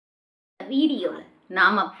வீடியோல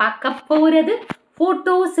நாம பார்க்க போறது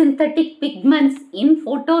photosynthetic pigments in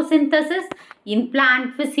photosynthesis in plant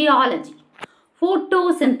physiology.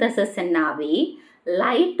 photosynthesis ன்னாவே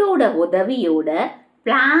லைட்டோட உதவியோட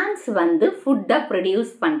plants வந்து ஃபுட்டை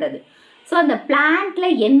ப்ரொடியூஸ் பண்றது. ஸோ அந்த பிளான்ட்ல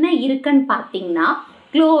என்ன இருக்குன்னு பார்த்தீங்கன்னா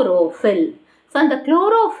chlorophyll. ஸோ அந்த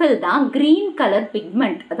chlorophyll தான் கிரீன் கலர்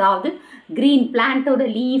பிக்மெண்ட், அதாவது கிரீன் பிளான்ட்டோட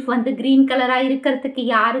லீஃப் வந்து கிரீன் கலராக இருக்கிறதுக்கு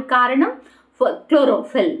யாரு காரணம்?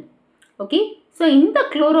 chlorophyll. ஓகே, ஸோ இந்த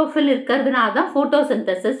chlorophyll இருக்கிறதுனால தான்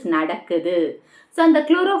photosynthesis நடக்குது. ஸோ அந்த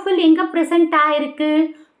chlorophyll எங்கே ப்ரெசென்ட் ஆயிருக்கு?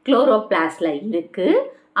 குளோரோபிளாஸ்ட்ல இருக்கு.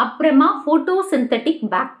 அப்புறமா ஃபோட்டோசிந்தட்டிக்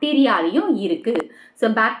பாக்டீரியாலையும் இருக்கு. ஸோ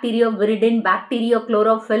பாக்டீரியோ விரிடின், பாக்டீரியோ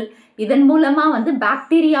குளோரோஃபில், இதன் மூலமா வந்து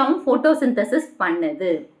பாக்டீரியாவும் photosynthesis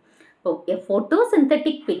பண்ணுது. A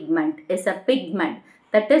photosynthetic pigment is a pigment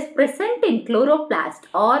that is present in chloroplast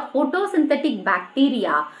or photosynthetic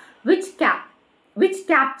bacteria which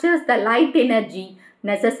captures the light energy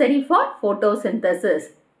necessary for photosynthesis.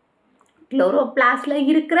 chloroplastல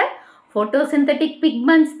இருக்கிற photosynthetic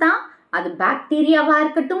pigments தான், அது பாக்டீரியாவா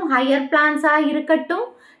இருக்கட்டும், ஹையர் பிளான்ஸா இருக்கட்டும்,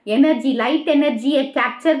 எனர்ஜி லைட் எனர்ஜியை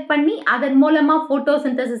கேப்சர் பண்ணி அதன் மூலமா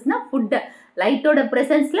photosynthesisனா ஃபுட்டை, லைட்டோட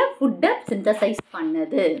ப்ரெசன்ஸ்ல ஃபுட்டை சிந்தசைஸ்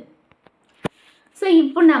பண்ணுது. ஸோ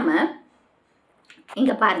இப்போ நம்ம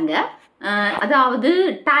இங்கே பாருங்க, அதாவது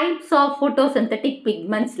types of photosynthetic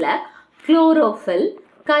pigmentsல chlorophyll,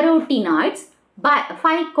 carotenoids,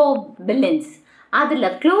 phycobilins. அதில்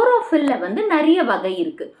chlorophyll வந்து நிறைய வகை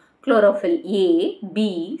இருக்கு. chlorophyll A, B,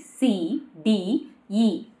 C, D, E.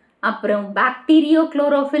 அப்புறம் பாக்டீரியோ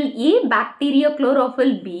chlorophyll A, பாக்டீரியோ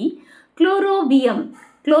chlorophyll B, chlorobium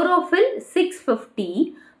chlorophyll 650,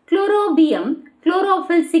 chlorobium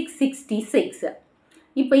chlorophyll 666.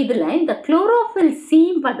 இப்போ இதில் இந்த chlorophyll C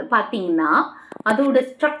பார்த்தீங்கன்னா அதோட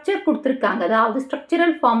ஸ்ட்ரக்சர் கொடுத்துருக்காங்க, அதாவது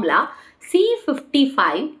structural formula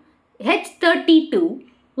C55 H32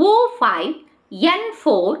 O5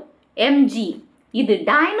 N4 Mg. இது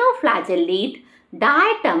டைனோஃப்ளாஜெல்லேட்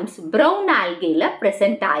டயட்டம்ஸ் ப்ரௌன் ஆல்கேல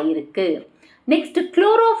ப்ரெசென்ட் ஆகிருக்கு. Next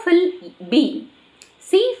chlorophyll B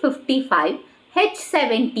C55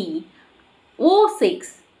 H70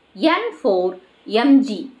 O6 N4 Mg.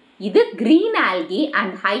 இது green algae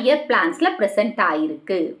and higher பிளான்ஸ்ல present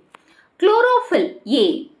ஆகிருக்கு. chlorophyll A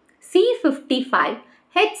C55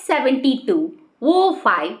 H72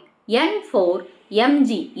 O5 N4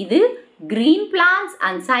 Mg. இது green plants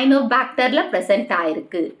and சைனோபாக்டர்ல present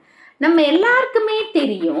ஆயிருக்கு. நம்ம எல்லாருக்குமே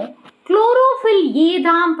தெரியும் chlorophyll A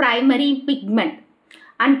தான் primary pigment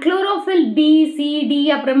and chlorophyll B, C, D,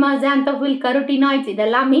 அப்புறமா Xanthophylls, Carotenoids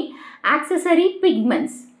இதெல்லாமே ஆக்சசரி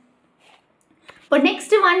பிக்மெண்ட்ஸ். இப்போ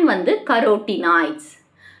நெக்ஸ்ட் ஒன் வந்து Carotenoids.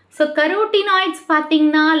 ஸோ Carotenoids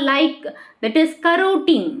பார்த்தீங்கன்னா like that is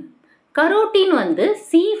carotene. Carotene வந்து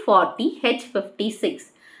C40 H56.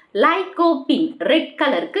 லைகோபின் ரெட்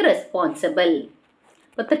கலருக்கு ரெஸ்பான்சிபிள்.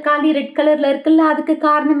 இப்போ தக்காளி ரெட் கலரில் இருக்குல்ல, அதுக்கு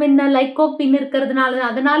காரணம் என்ன? லைகோபின் இருக்கிறதுனால.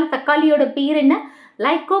 அதனால தக்காளியோட பேர் என்ன?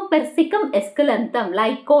 லைகோபெர்சிகம் எஸ்குலந்தம்.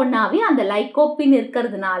 லைகோனாவே அந்த லைகோபின்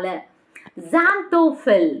இருக்கிறதுனால.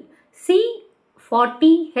 Xanthophylls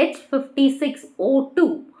C40 H56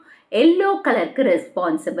 O2 yellow கலருக்கு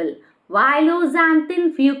ரெஸ்பான்சிபிள். வயலோசாந்தின்,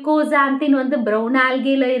 ஃபியூகோசாந்தின் வந்து ப்ரௌன்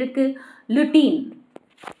ஆல்கேல இருக்கு. லுட்டீன்.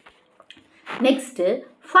 நெக்ஸ்ட்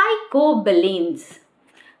Phycobilins,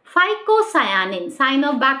 phycocyanins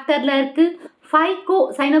சைனோபாக்டர்ல இருக்கு.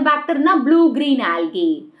 சைனோபாக்டர்னா ப்ளூ கிரீன் ஆல்கே.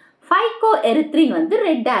 phycoerythrin வந்து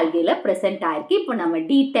ரெட் ஆல்கேல ப்ரெசென்ட் ஆயிருக்கு. இப்போ நம்ம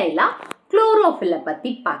டீட்டெயிலாக குளோரோஃபில்லை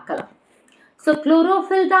பற்றி பார்க்கலாம். ஸோ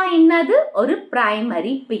குளோரோஃபில் தான் என்னது? ஒரு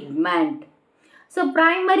primary pigment. So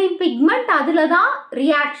primary pigment அதில் தான்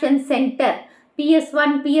ரியாக்ஷன் சென்டர்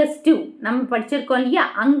PS1 PS2 நம்ம படிச்சிருக்கோம் இல்லையா,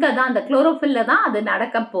 அங்கே தான் அந்த குளோரோஃபில்ல தான் அது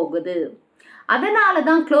நடக்க போகுது. அதனால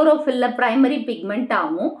தான் குளோரோஃபில்ல பிரைமரி பிக்மெண்ட்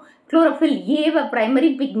ஆகும், குளோரோஃபில் ஏவை பிரைமரி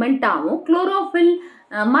பிக்மெண்ட் ஆகும், குளோரோஃபில்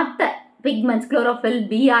மற்ற பிக்மெண்ட்ஸ் குளோரோஃபில்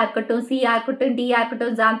பியா இருக்கட்டும், சியா இருக்கட்டும், டியா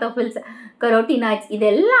இருக்கட்டும், Xanthophylls, Carotenoids இது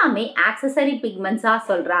எல்லாமே ஆக்சசரி பிக்மெண்ட்ஸாக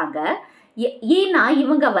சொல்கிறாங்க. ஏன்னா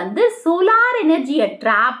இவங்க வந்து சோலார் எனர்ஜியை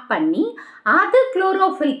ட்ராப் பண்ணி அது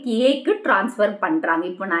குளோரோஃபில் ஏக்கு ட்ரான்ஸ்ஃபர் பண்ணுறாங்க.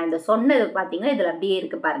 இப்போ நான் இந்த சொன்னது பார்த்தீங்கன்னா இதில் அப்படியே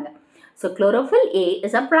இருக்கு பாருங்க. So chlorophyll A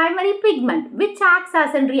is a primary pigment which acts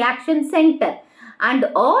as a reaction center and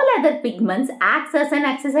all other pigments acts as an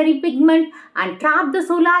accessory pigment and trap the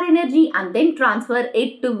solar energy and then transfer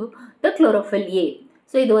it to the chlorophyll A.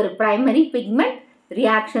 So இது ஒரு primary pigment,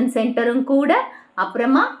 reaction centerம் கூட.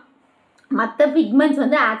 அப்புறமா மற்ற pigments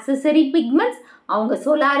வந்து accessory pigments, அவங்க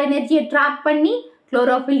solar எனர்ஜியை drop பண்ணி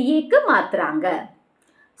chlorophyll Aக்கு மாற்றுறாங்க.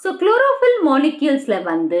 ஸோ chlorophyll molecules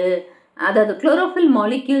வந்து, அதாவது chlorophyll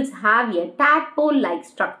molecules have a tadpole like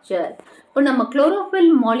structure. இப்போ நம்ம chlorophyll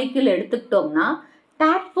molecule எடுத்துக்கிட்டோம்னா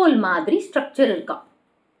tadpole மாதிரி ஸ்ட்ரக்சர் இருக்கும்.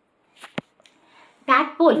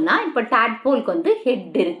 tadpoleனா இப்போ tadpoleக்கு வந்து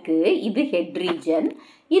ஹெட் இருக்கு, இது ஹெட் ரீஜன்,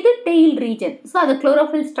 இது டெயில் ரீஜன். ஸோ அது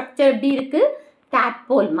குளோரோஃபில் ஸ்ட்ரக்சர் எப்படி இருக்கு?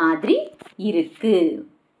 tadpole மாதிரி இருக்கு.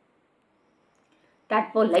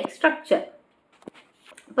 tadpole like structure.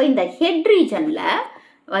 இப்போ இந்த ஹெட் ரீஜன்ல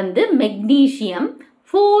வந்து மெக்னீசியம்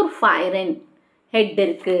 4 ஹெட்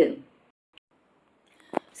இருக்கு.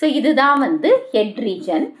 ஸோ இதுதான் வந்து ஹெட்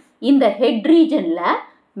ரீஜன். இந்த ஹெட் ரீஜன்ல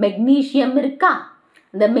மெக்னீசியம் இருக்கா?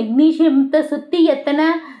 இந்த மெக்னீசியத்தை சுற்றி எத்தனை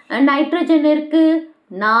நைட்ரஜன் இருக்கு?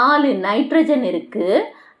 4 நைட்ரஜன் இருக்கு.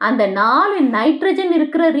 அந்த 4 நைட்ரஜன்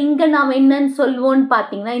இருக்கிற ரிங்கை நாம் என்னன்னு சொல்லுவோன்னு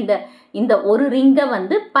பார்த்தீங்கன்னா, இந்த ஒரு ரிங்கை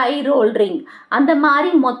வந்து பைரோல் ரிங். அந்த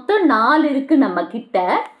மாதிரி மொத்தம் 4 இருக்கு நம்ம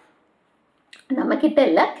கிட்ட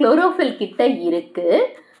இல்லை, குளோரோஃபில் கிட்ட இருக்கு.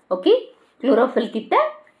 ஓகே, குளோரோஃபில் கிட்ட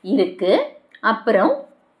இருக்கு. அப்புறம்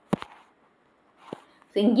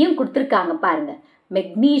இங்கேயும் கொடுத்துருக்காங்க பாருங்க,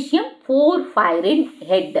 மெக்னீசியம் 4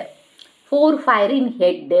 ஹெட், 4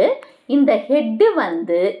 ஹெட்டு. இந்த ஹெட்டு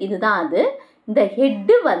வந்து இதுதான் அது. இந்த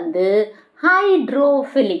ஹெட்டு வந்து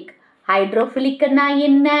ஹைட்ரோஃபிலிக். ஹைட்ரோஃபிலிக்னா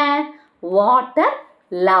என்ன? Water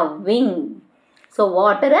loving. ஸோ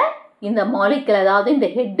வாட்டரை இந்த மாலிகுல், அதாவது இந்த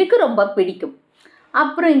ஹெட்டுக்கு ரொம்ப பிடிக்கும்.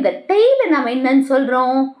 அப்புறம் இந்த டெய்லை நம்ம என்னன்னு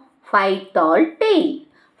சொல்கிறோம்? ஃபைட்டால் டெயில்.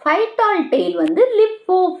 ஃபைட்டால் டெயில் வந்து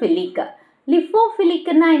லிப்போஃபிலிக்.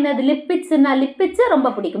 லிப்போஃபிலிக்னா என்னது? லிப்பிட்ஸ்னா, லிப்பிட்ஸை ரொம்ப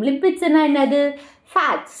பிடிக்கும். லிப்பிட்ஸ்னா என்னது?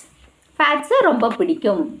 ஃபேட்ஸை ரொம்ப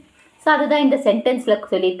பிடிக்கும். ஸோ அதுதான் இந்த சென்டென்ஸில்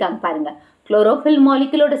சொல்லியிருக்காங்க பாருங்கள். குளோரோஃபில்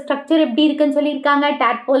மாலிகுலோட ஸ்ட்ரக்சர் எப்படி இருக்குன்னு சொல்லியிருக்காங்க?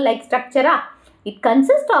 tadpole like ஸ்ட்ரக்சரா? It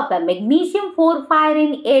consist of a magnesium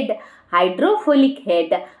 4 head, hydrophilic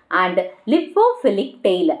head and lipophilic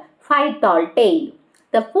tail, phytol tail.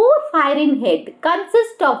 The 4 head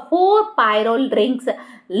consists of 4 pyrrole rings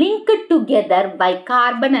linked together by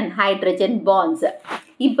carbon and hydrogen bonds.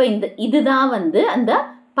 இப்போ இதுதான் வந்து அந்த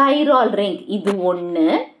பைரோல் ரிங். இது 1,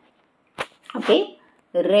 okay,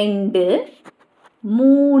 2,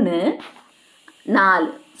 3, 4.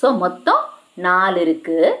 So மொத்தம் 4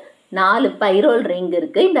 இருக்கு. 4 pyrrole ring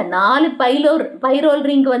இருக்கு. இந்த 4 pyrrole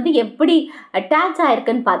ring வந்து எப்படி அட்டாச்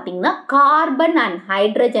ஆயிருக்குன்னு பார்த்தீங்கன்னா, கார்பன் அண்ட்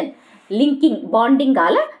ஹைட்ரஜன்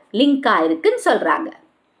பாண்டிங்கால லிங்க் ஆயிருக்குன்னு சொல்றாங்க.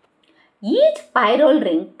 Each pyrrole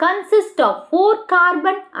ring consists of 4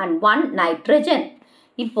 carbon and 1 nitrogen.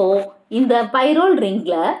 இப்போ இந்த பைரோல்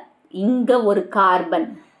ரிங்ல இங்க ஒரு கார்பன்,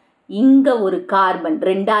 இங்க ஒரு கார்பன்,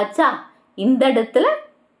 2 ஆச்சா? இந்த இடத்துல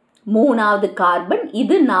 3வது கார்பன்,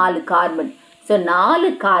 இது 4 கார்பன். ஸோ 4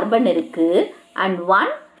 கார்பன் இருக்கு அண்ட்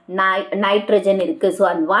 1 நைட்ரஜன் இருக்கு. ஸோ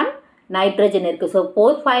அண்ட் 1 நைட்ரஜன் இருக்கு. ஸோ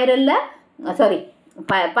 4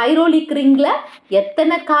 பைரோலிக் ரிங்ல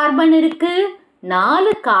எத்தனை கார்பன் இருக்கு?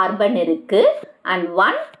 4 கார்பன் இருக்கு அண்ட்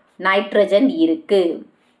 1 நைட்ரஜன் இருக்கு.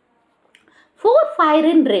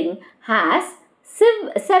 4 ring has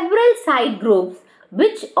several side groups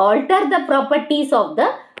which alter the properties of the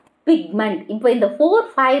pigment. இப்போ இந்த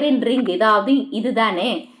 4 ring இதாவது இதுதானே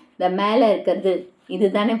இந்த மேலே இருக்கிறது,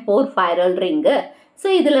 இதுதானே 4 ring. ஸோ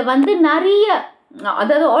இதில் வந்து நிறைய,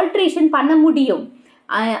 அதாவது ஆல்ட்ரேஷன் பண்ண முடியும்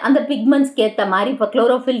அந்த பிக்மெண்ட்ஸ்க்கு ஏற்ற மாதிரி. இப்போ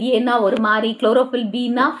குளோரோஃபில் ஏன்னா ஒரு மாதிரி, குளோரோஃபில்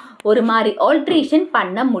பின்னா ஒரு மாதிரி ஆல்ட்ரேஷன்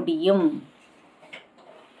பண்ண முடியும்.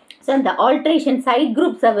 ஸோ அந்த ஆல்ட்ரேஷன் சைட்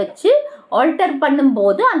குரூப்ஸை வச்சு ஆல்டர்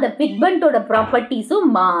பண்ணும்போது அந்த பிக்மெண்ட்டோட ப்ராப்பர்ட்டிஸும்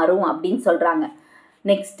மாறும் அப்படின்னு சொல்கிறாங்க.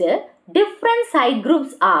 Next, different side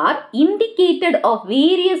groups R indicated of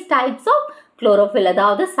various types of chlorophyll.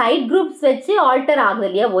 அதாவது சைட் குரூப்ஸ் வச்சு ஆல்டர் ஆகுது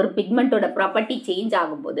இல்லையா, ஒரு பிக்மெண்ட்டோட ப்ராப்பர்ட்டி சேஞ்ச்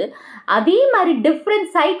ஆகும்போது அதே மாதிரி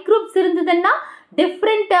டிஃப்ரெண்ட் சைட் குரூப்ஸ் இருந்ததுன்னா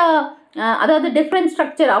டிஃப்ரெண்ட், அதாவது டிஃப்ரெண்ட்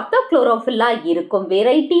ஸ்ட்ரக்சர் ஆஃப் த குளோரோஃபில்லாக இருக்கும்.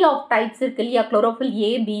 வெரைட்டி ஆஃப் டைப்ஸ் இருக்கு இல்லையா, chlorophyll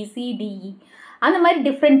A, B, C, D, E, அந்த மாதிரி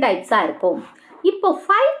டிஃப்ரெண்ட் டைப்ஸாக இருக்கும். இப்போ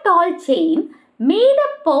ஃபைட்டால் chain made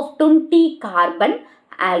up of 20 carbon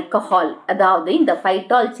alcohol. அதாவது இந்த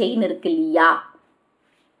ஃபைட்டால் செயின் இருக்கு இல்லையா,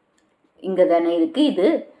 இங்கே தானே இருக்குது இது.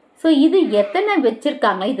 ஸோ இது எத்தனை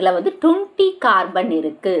வச்சுருக்காங்க? இதில் வந்து 20 கார்பன்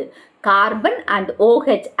இருக்குது. Carbon and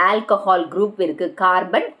OH alcohol group இருக்குது.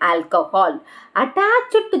 Carbon alcohol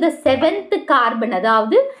attach to the 7th carbon.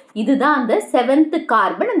 அதாவது இதுதான் அந்த 7th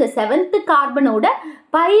கார்பன். அந்த 7th கார்பனோட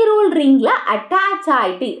பைரோல் ரிங்கில் அட்டாச்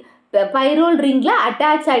ஆகிட்டு, பைரோல் ரிங்கில்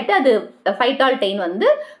அட்டாச் ஆகிட்டு அது ஃபைட்டால் டெயின் வந்து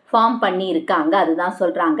ஃபார்ம் பண்ணியிருக்காங்க. அதுதான்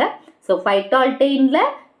சொல்கிறாங்க. So ஃபைட்டால் டெயினில்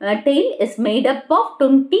tail is made up of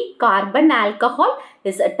 20 carbon alcohol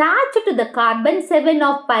is attached to the carbon 7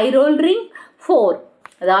 of pyrrole ring 4.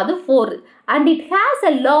 அதாவது 4 and it has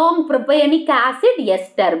a long propionic acid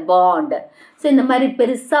ester bond. So இந்த மாதிரி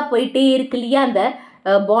பெருசாக போயிட்டே இருக்கு இல்லையா அந்த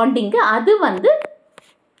பாண்டிங்கு, அது வந்து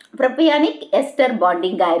propionic ester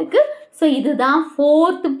பாண்டிங்காக இருக்குது ஸோ இதுதான்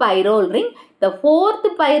 4th pyrrole ring. இந்த 4th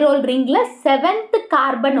pyrrole ringல 7th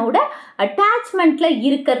கார்பனோட அட்டாச்மெண்ட்ல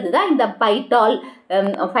இருக்கிறது தான் இந்த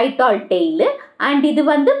phytol tail. அண்ட் இது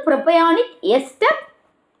வந்து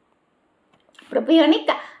propionic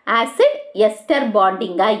acid ester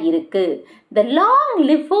bonding இருக்கு. The long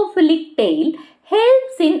lipophilic tail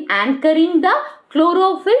helps in anchoring the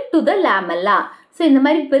chlorophyll to the lamella. So இந்த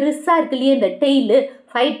மாதிரி பெருசாக இருக்கு இல்லையா இந்த டெய்லு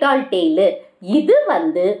ஃபைட்டால் டெய்லு, இது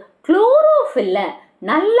வந்து குளோரோஃபில்ல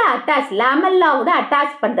நல்லா லேமெல்லாவோட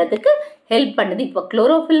அட்டாச் பண்ணுறதுக்கு ஹெல்ப் பண்ணுது. இப்போ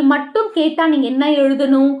குளோரோஃபில் மட்டும் கேட்டால் நீங்கள் என்ன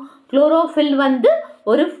எழுதணும்? குளோரோஃபில் வந்து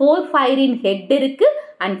ஒரு 4 ஃபைரின் ஹெட் இருக்குது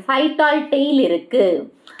அண்ட் ஃபைட்டால் டெய்ல் இருக்குது.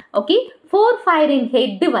 ஓகே, 4 ஃபைரின்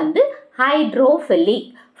ஹெட்டு வந்து ஹைட்ரோஃபிலிக்,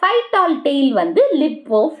 ஃபைட்டால் டெய்ல் வந்து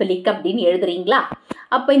லிப்போஃபிலிக் அப்படின்னு எழுதுறீங்களா?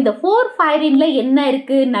 அப்போ இந்த 4 ஃபைரின்ல என்ன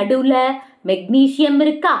இருக்குது? நடுவில் மெக்னீஷியம்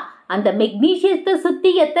இருக்கா? அந்த மெக்னீஷியத்தை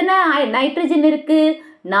சுற்றி எத்தனை நைட்ரஜன் இருக்குது?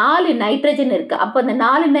 4 நைட்ரஜன் இருக்குது. அப்போ அந்த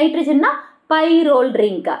 4 நைட்ரஜன்னா பைரோல்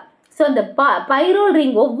ரிங்கா. ஸோ அந்த பைரோல்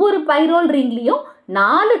ரிங், ஒவ்வொரு பைரோல் ரிங்லேயும்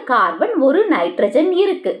 4 கார்பன் 1 நைட்ரஜன்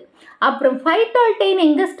இருக்குது. அப்புறம் ஃபைட்டால் டெய்ல்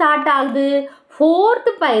எங்கே ஸ்டார்ட் ஆகுது? 4th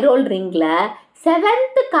பைரோல் ரிங்கில்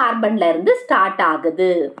 7th கார்பன்ல இருந்து ஸ்டார்ட்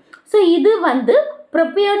ஆகுது. ஸோ இது வந்து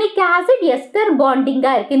ப்ரோபியோனிக் ஆசிட் எஸ்டர்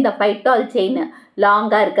பாண்டிங்காக இருக்குது இந்த ஃபைட்டால் செயின்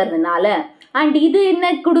லாங்காக இருக்கிறதுனால. அண்ட் இது என்ன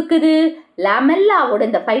கொடுக்குது? லேமெல்லாவோட,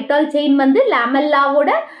 இந்த ஃபைட்டால் செயின் வந்து லேமெல்லாவோட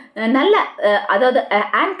நல்ல அதாவது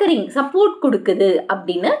ஆங்கரிங் சப்போர்ட் கொடுக்குது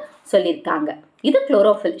அப்படின்னு சொல்லியிருக்காங்க. இது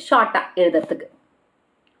குளோரோஃபில் ஷார்ட்டாக எழுதுறதுக்கு.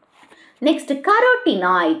 Next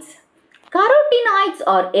carotenoids. Carotenoids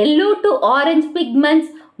are yellow to orange pigments,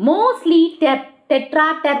 mostly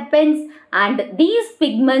tetraterpenes, and these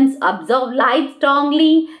pigments absorb light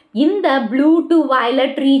strongly in the blue to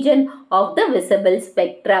violet region of the visible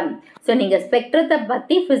spectrum. So நீங்கள் ஸ்பெக்ட்ரத்தை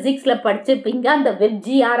பற்றி ஃபிசிக்ஸில் படிச்சிருப்பீங்க, அந்த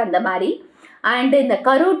வெப்ஜிஆர் அந்த மாதிரி. அண்ட் இந்த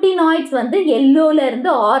கரோட்டினாய்ட்ஸ் வந்து எல்லோலேருந்து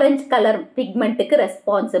ஆரஞ்சு கலர் பிக்மெண்ட்டுக்கு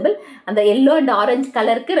ரெஸ்பான்சிபிள். அந்த எல்லோ அண்ட் ஆரஞ்சு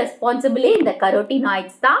கலருக்கு ரெஸ்பான்சிபிளே இந்த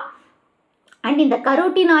கரோட்டினாய்ட்ஸ் தான். அண்ட் இந்த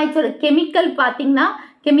கரோட்டினாய்ட்ஸோட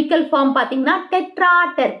கெமிக்கல் ஃபார்ம் பார்த்தீங்கன்னா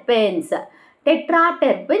டெட்ராடெர்பென்ஸ்.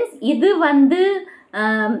 இது வந்து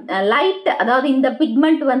லைட், அதாவது இந்த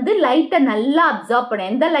பிக்மெண்ட் வந்து லைட்டை நல்லா அப்சார்ப்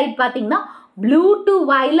பண்ணும். எந்த லைட் பார்த்தீங்கன்னா ப்ளூ டு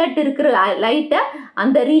வயலட் இருக்கிற லைட்டை,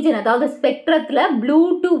 அந்த ரீஜன், அதாவது ஸ்பெக்ட்ரத்தில் ப்ளூ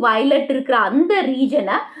டு வயலட் இருக்கிற அந்த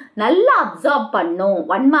ரீஜனை நல்லா அப்சார்ப் பண்ணும்.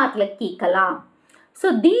 1 மார்க்கில் கேட்கலாம். So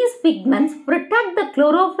these pigments protect the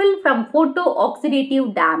chlorophyll from photo oxidative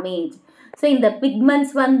damage. So இந்த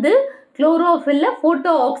பிக்மெண்ட்ஸ் வந்து குளோரோஃபில்ல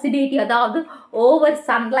ஃபோட்டோ ஆக்சிடேட்டிவ், அதாவது ஓவர்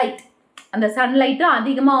சன்லைட், அந்த சன்லைட்டும்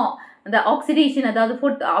அதிகமாக அந்த ஆக்சிடேஷன், அதாவது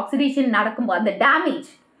ஃபோட்டோ ஆக்சிடேஷன் நடக்கும்போது அந்த டேமேஜ்,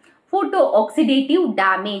 ஃபோட்டோ ஆக்சிடேட்டிவ்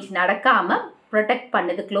டேமேஜ் நடக்காமல் ப்ரொடெக்ட்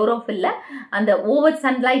பண்ணுது. குளோரோஃபில்ல அந்த ஓவர்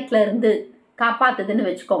சன்லைட்ல இருந்து காப்பாற்றுதுன்னு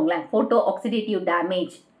வச்சுக்கோங்களேன், photo oxidative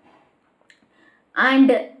damage.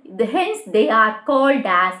 And hence they are called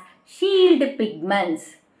as shield pigments.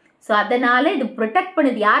 So அதனால் இது ப்ரொடெக்ட்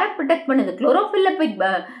பண்ணுது. யாரை ப்ரொடெக்ட் பண்ணுது?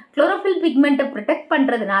 குளோரோஃபில் பிக்மெண்ட்டை ப்ரொடெக்ட்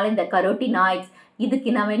பண்ணுறதுனால இந்த கரோட்டினாய்ட்ஸ், இதுக்கு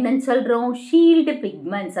நம்ம என்னன்னு சொல்கிறோம்? ஷீல்டு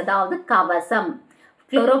பிக்மெண்ட்ஸ், அதாவது கவசம்.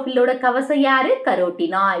 குளோரோஃபில்லோட கவசம் யாரு?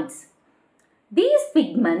 Carotenoids. These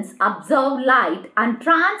pigments absorb light and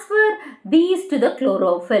transfer these to the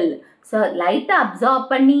chlorophyll. So light absorb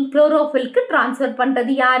பண்ணி குளோரோஃபில்க்கு ட்ரான்ஸ்ஃபர்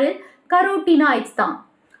பண்ணுறது யாரு? கரோட்டினாய்ட்ஸ் தான்.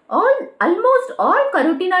 Almost all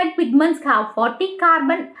carotenoid pigments have 40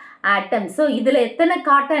 carbon atoms. So இதில் எத்தனை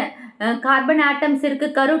கார்பன் ஆட்டம்ஸ்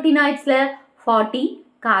இருக்குது கரோட்டினாய்ட்ஸில்? 40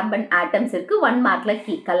 கார்பன் ஆட்டம்ஸ் இருக்குது. 1 மார்க்கில்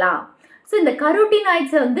கேட்கலாம். ஸோ இந்த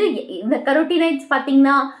கரோட்டினாய்ட்ஸை வந்து, இந்த கரோட்டினாய்ட்ஸ்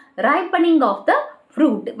பார்த்தீங்கன்னா ரைப்பனிங் ஆஃப் த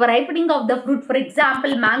ஃப்ரூட். இப்போ ripening of the fruit, for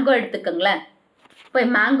example mango எடுத்துக்கோங்களேன். இப்போ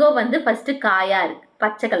மேங்கோ வந்து ஃபஸ்ட்டு காயாக இருக்குது,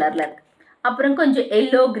 பச்சை கலரில் இருக்குது. அப்புறம் கொஞ்சம்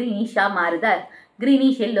எல்லோ க்ரீனிஷாக மாறுதா,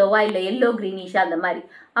 க்ரீனிஷ் எல்லோவா இல்லை எல்லோ க்ரீனிஷாக அந்த மாதிரி.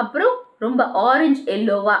 அப்புறம் ரொம்ப ஆரஞ்சு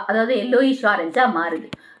எல்லோவா, அதாவது எல்லோயிஷ் ஆரஞ்சாக மாறுது.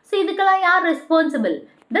 ஸோ இதுக்கெல்லாம் யார் ரெஸ்பான்சிபிள்?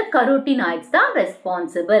 இந்த கரோட்டினாய்ட்ஸ் தான்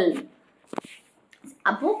ரெஸ்பான்சிபிள்.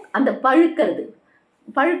 அப்போது அந்த பழுக்கிறது,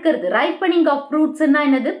 ரைப்பனிங் ஆஃப் ஃப்ரூட்ஸ்ன்னா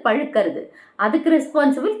என்னது? பழுக்கிறது. அதுக்கு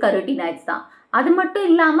ரெஸ்பான்சிபிள் கரோட்டினாய்ட்ஸ் தான். அது மட்டும்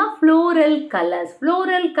இல்லாமல்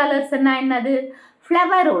ஃப்ளோரல் கலர்ஸ்ன்னா என்னது?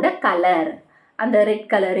 ஃப்ளவரோட கலர், அந்த ரெட்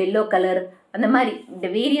கலர், எல்லோ கலர், அந்த மாதிரி இந்த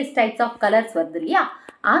வேரியஸ் டைப்ஸ் ஆஃப் கலர்ஸ் வருது இல்லையா,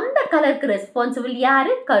 அந்த கலருக்கு ரெஸ்பான்சிபிள்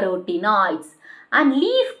யாரு? Carotenoids. And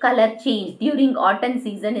leaf colour change during atom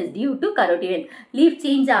season is due to carotenoid. Leaf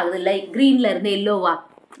change ஆகுது, லைக் க்ரீன்ல இருந்து எல்லோவா,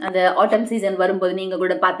 அந்த ஆட்டம் சீசன் வரும்போது நீங்கள்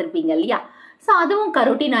கூட பார்த்துருப்பீங்க இல்லையா. ஸோ அதுவும்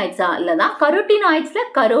கரோட்டினாய்ட்ஸாக இல்லை தான். கரோட்டினாய்ட்ஸில்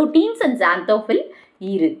கரோட்டீன்ஸ் அண்ட் ஜாந்தோஃபில்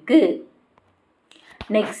இருக்குது.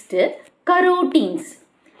 Next carotenes,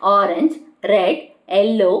 orange, red,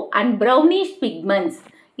 yellow and brownish pigments.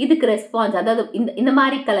 இதுக்கு ரெஸ்பான்ஸ் அதாவது இந்த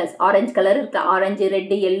மாதிரி கலர்ஸ் ஆரஞ்சு கலர் இருக்கு, orange,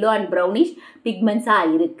 red, yellow and brownish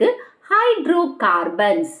பிக்மெண்ட்ஸாக இருக்கு.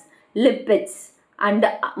 Hydrocarbons, lipids and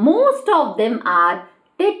most of them R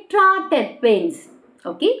டெட்ராடெர்பென்ஸ்.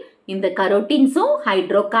 Okay, இந்த கரோட்டின்ஸும்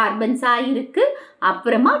ஹைட்ரோகார்பன்ஸாக இருக்கு,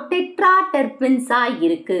 அப்புறமா டெட்ராடெர்பென்ஸாக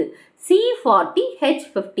இருக்கு,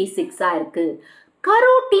 C40H56 இருக்கு.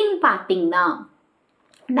 கரோட்டின் பார்த்தீங்கன்னா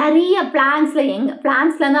நிறைய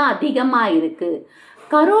பிளான்ஸ்ல தான் அதிகமாக இருக்கு.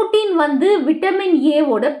 கரோட்டின் வந்து விட்டமின்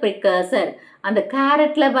ஏவோட ப்ரிகர்சர். அந்த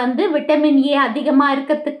கேரட்ல வந்து விட்டமின் ஏ அதிகமாக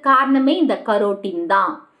இருக்கிறதுக்கு காரணமே இந்த கரோட்டின்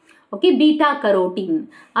தான். ஓகே, பீட்டா கரோட்டின்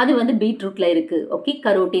அது வந்து பீட்ரூட்ல இருக்கு. ஓகே,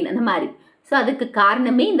 கரோட்டின் அந்த மாதிரி. ஸோ அதுக்கு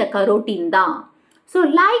காரணமே இந்த கரோட்டின் தான். So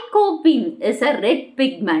lycopene is a red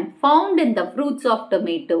pigment found in the fruits of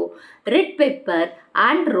tomato, red pepper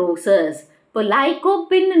and roses. இப்போ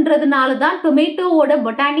லைகோபின்ன்றதுனால தான் டொமேட்டோவோட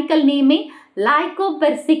பொட்டானிக்கல் நேமே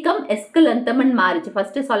லைகோபெர்சிகம் எஸ்குலந்தம்னு மாறிச்சு.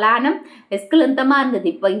 ஃபர்ஸ்ட் சொலானம் எஸ்குலந்தமா இருந்தது.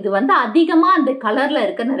 இப்போ இது வந்து அதிகமாக அந்த கலர்ல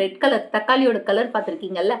இருக்கு. ரெட் கலர் தக்காளியோட கலர்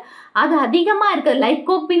பார்த்துருக்கீங்கல்ல, அது அதிகமாக இருக்கு.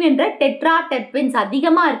 லைகோபின் என்ற டெட்ராடெர்பென்ஸ்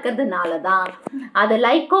அதிகமாக இருக்கிறதுனால தான் அது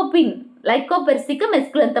லைகோபெர்சிகம்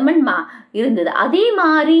எஸ்குலந்தம்னு இருந்தது. அதே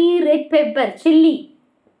மாதிரி red pepper, chilli,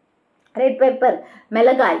 red pepper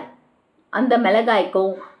மிளகாய், அந்த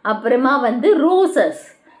மிளகாய்க்கும் அப்புறமா வந்து ரோசஸ்,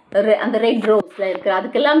 அந்த ரெட் ரோஸ்ல இருக்கிற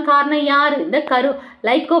அதுக்கெல்லாம் காரணம் யாரு? இந்த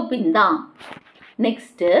லைகோபின் தான்.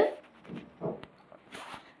 நெக்ஸ்ட்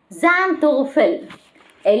Xanthophylls,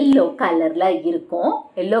 எல்லோ கலர்ல இருக்கும்,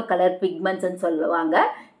 எல்லோ கலர் பிக்மெண்ட்ஸ் சொல்லுவாங்க.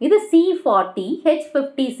 இது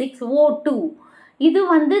C40H56O2. இது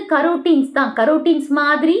வந்து கரோட்டின்ஸ் தான். கரோட்டின்ஸ்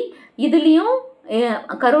மாதிரி இதுலேயும்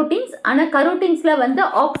கரோட்டின்ஸ், ஆனால் கரோட்டின்ஸ்ல வந்து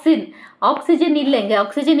ஆக்சிஜன் இல்லைங்க,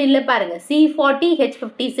 ஆக்சிஜன் இல்லை பாருங்க,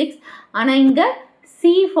 C40H56. ஆனால் இங்கே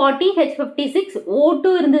C40H56O2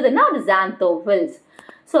 இருந்ததுன்னா அது Xanthophylls.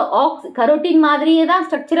 ஸோ கரோட்டின் மாதிரியே தான்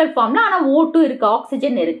ஸ்ட்ரக்சரல் ஃபார்ம்ல, ஆனால் O2 இருக்கு,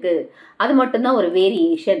 ஆக்சிஜன் இருக்கு, அது மட்டும்தான் ஒரு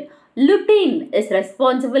variation. lutein is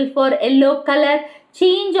responsible for yellow color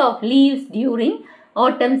change of leaves during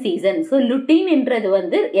autumn season. So lutein என்றது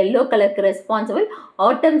வந்து எல்லோ கலருக்கு ரெஸ்பான்சிபிள்.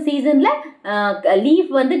 ஆட்டம் சீசனில்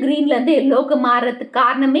லீஃப் வந்து க்ரீன்லேருந்து எல்லோக்கு மாறுறதுக்கு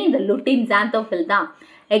காரணமே இந்த lutein Xanthophylls தான்.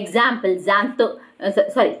 Example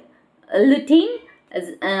lutein,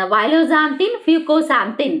 vioxanthin,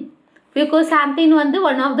 phycocyanins. Phycocyanins வந்து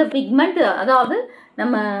ஒன் ஆஃப் த பிக்மெண்ட், அதாவது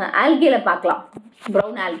நம்ம ஆல்கேல பார்க்கலாம்,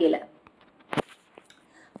 ப்ரௌன் ஆல்கேல.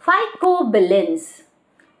 Phycobilins,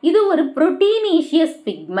 இது ஒரு proteinaceous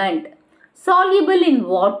pigment soluble in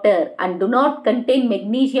water and do not contain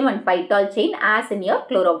magnesium and phytol chain as in your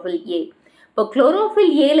chlorophyll A. இப்போ chlorophyll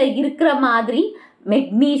Aல இருக்கிற மாதிரி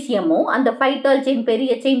மெக்னீசியமும் அந்த ஃபைட்டால் செயின்,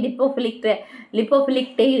 பெரிய செயின்,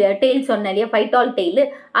 லிப்போஃபிலிக் டெயில் சொன்ன இல்லையா, ஃபைட்டால் டெயில்,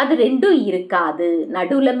 அது ரெண்டும் இருக்காது.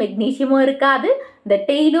 நடுவில் மெக்னீசியமும் இருக்காது, இந்த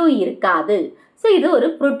டெயிலும் இருக்காது. ஸோ இது ஒரு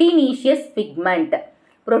ப்ரோட்டீனீஷியஸ் பிக்மெண்ட்.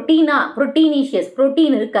 ப்ரோட்டீனீஷியஸ்,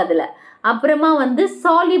 ப்ரோட்டீன் இருக்கு அதில். அப்புறமா வந்து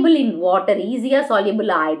சால்யூபிள் இன் வாட்டர், ஈஸியாக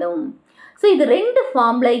சால்யூபிள் ஆகிடும். ஸோ இது ரெண்டு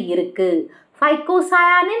ஃபார்மில் இருக்குது,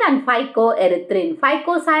 ஃபைக்கோசயானின் அண்ட் ஃபைக்கோஎரித்ரின்.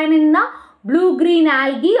 ஃபைக்கோசயானின்னா ப்ளூ கிரீன்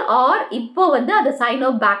ஆல்கி ஆர் இப்போ வந்து அதை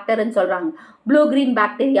சைனோபாக்டர்ன்னு சொல்கிறாங்க, ப்ளூ கிரீன்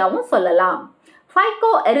பாக்டீரியாவும் சொல்லலாம்.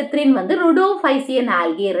 ஃபைக்கோஎரித்ரின் வந்து ருடோஃபைசியன்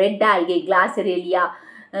ஆல்கி, ரெட் ஆல்கி,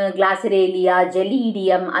 கிளாசிரேலியா,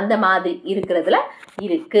 ஜெலீடியம் அந்த மாதிரி இருக்கிறதுல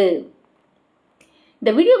இருக்குது.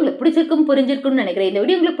 இந்த வீடியோ உங்களுக்கு பிடிச்சிருக்கும், புரிஞ்சிருக்கும்னு நினைக்கிறேன். இந்த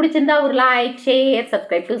வீடியோ உங்களுக்கு பிடிச்சிருந்தா ஒரு like, share,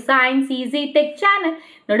 subscribe to science easy tech channel.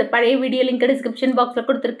 என்னோட பழைய வீடியோ லிங்க் டிஸ்கிரிப்ஷன் பாக்ஸில்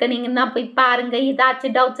கொடுத்துருக்கேன், நீங்கள் தான் போய் பாருங்கள்.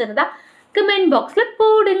 ஏதாச்சும் டவுட்ஸ் இருந்தால் கமெண்ட் பாக்ஸில்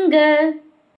போடுங்க.